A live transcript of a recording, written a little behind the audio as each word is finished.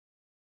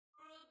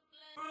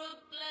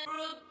Brooklyn,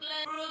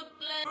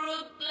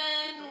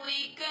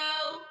 we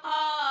go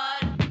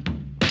hard.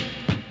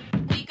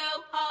 We go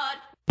hard.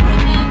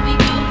 Brooklyn, we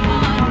go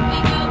hard. We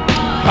go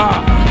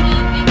hard.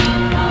 Brooklyn, we go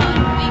hard.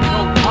 We go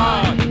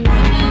hard.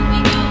 Brooklyn, we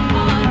go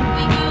hard.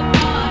 We go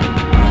hard.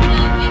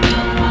 Brooklyn, we go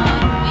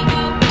hard. We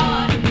go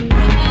hard.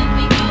 Brooklyn,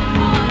 we go hard.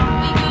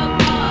 We go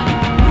hard.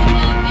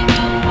 Brooklyn, we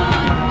go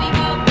hard. We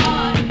go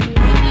hard.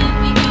 Brooklyn,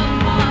 we go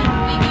hard.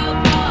 We go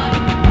hard.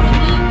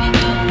 Brooklyn, we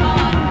go hard.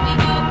 We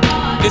go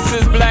hard. This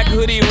is Black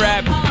Hoodie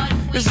Rap.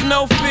 There's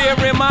no fear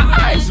in my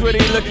eyes, what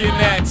he looking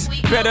at?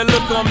 Better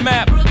look on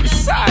map.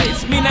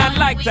 Besides, me not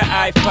like the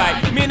eye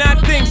fight. Me not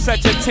think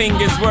such a thing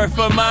is worth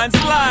a man's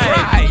life.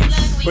 Right.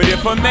 But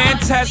if a man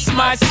tests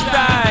my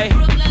style,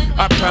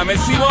 I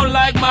promise he won't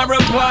like my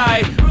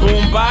reply.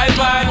 Boom,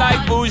 bye-bye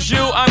like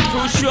Boujou, I'm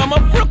crucial. I'm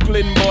a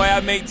Brooklyn boy, I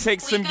may take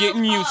some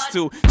getting used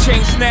to.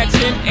 Chain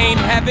snatching, ain't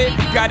have it,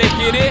 gotta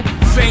get it.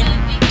 Same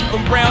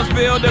from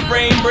Brownsville to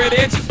Brain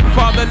British.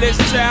 Fatherless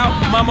child,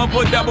 mama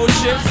put double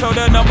shifts, so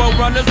the number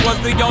runners was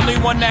the only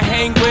one to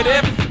hang with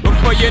it.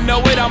 Before you know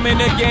it, I'm in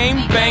the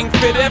game, bang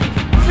fit it.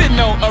 Fit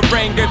no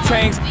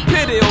orangutans,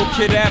 pit ill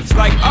kid apps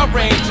like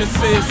oranges.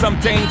 I'm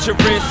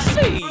dangerous.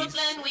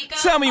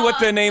 Jeez. Tell me what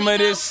the name of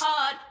this.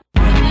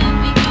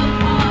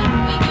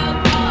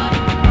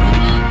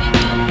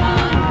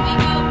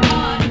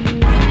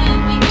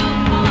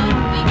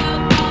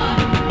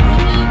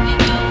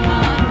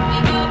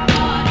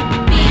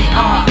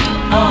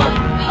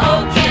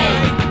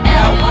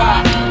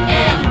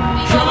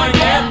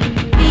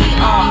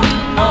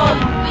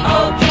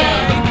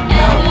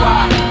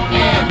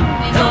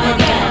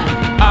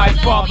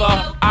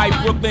 I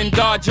Brooklyn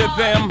Dodger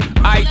them,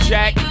 I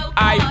jack,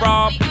 I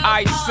rob,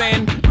 I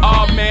sin.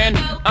 Aw man,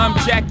 I'm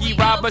Jackie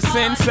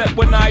Robinson. Except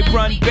when I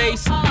run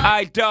base,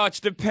 I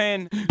dodge the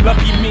pen.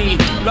 Lucky me,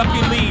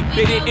 luckily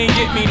they didn't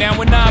get me. Now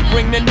when I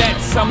bring the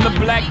nets, I'm the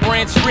Black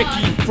Branch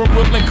Ricky from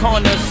Brooklyn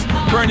Corners,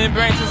 burning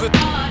branches of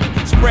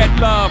spread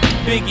love,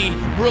 Biggie,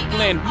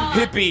 Brooklyn,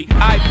 hippie,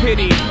 I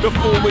pity the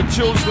fool with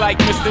jewels like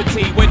Mr.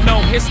 T. With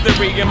no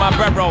history in my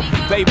barrel,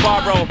 they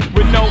borrow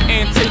with no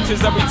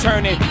intentions of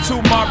returning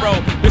tomorrow.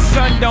 The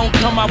sun don't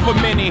come out for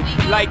many,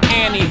 like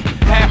Annie,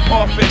 half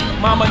orphan.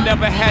 Mama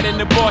never had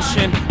an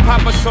abortion,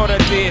 Papa sorta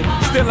did.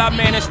 Still I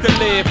managed to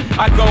live,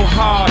 I go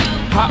hard,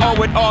 I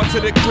owe it all to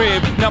the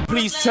crib. Now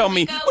please tell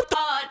me, what the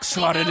f***'s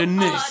harder than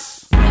this?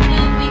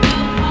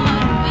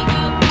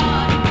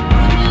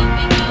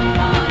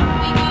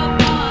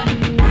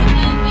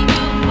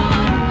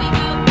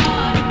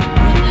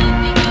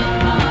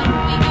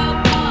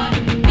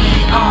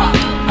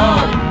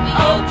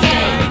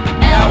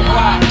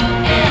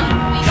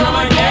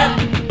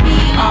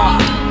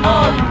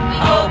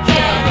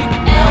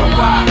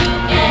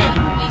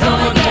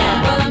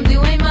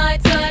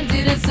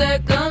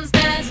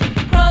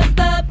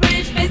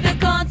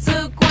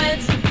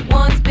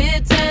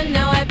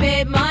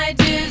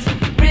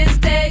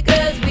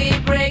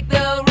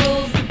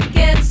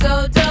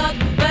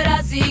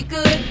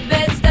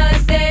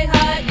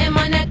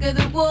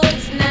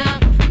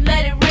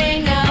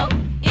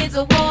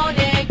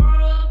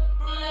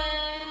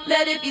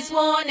 Let it be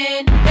sworn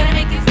in, gotta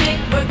make it stick,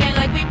 working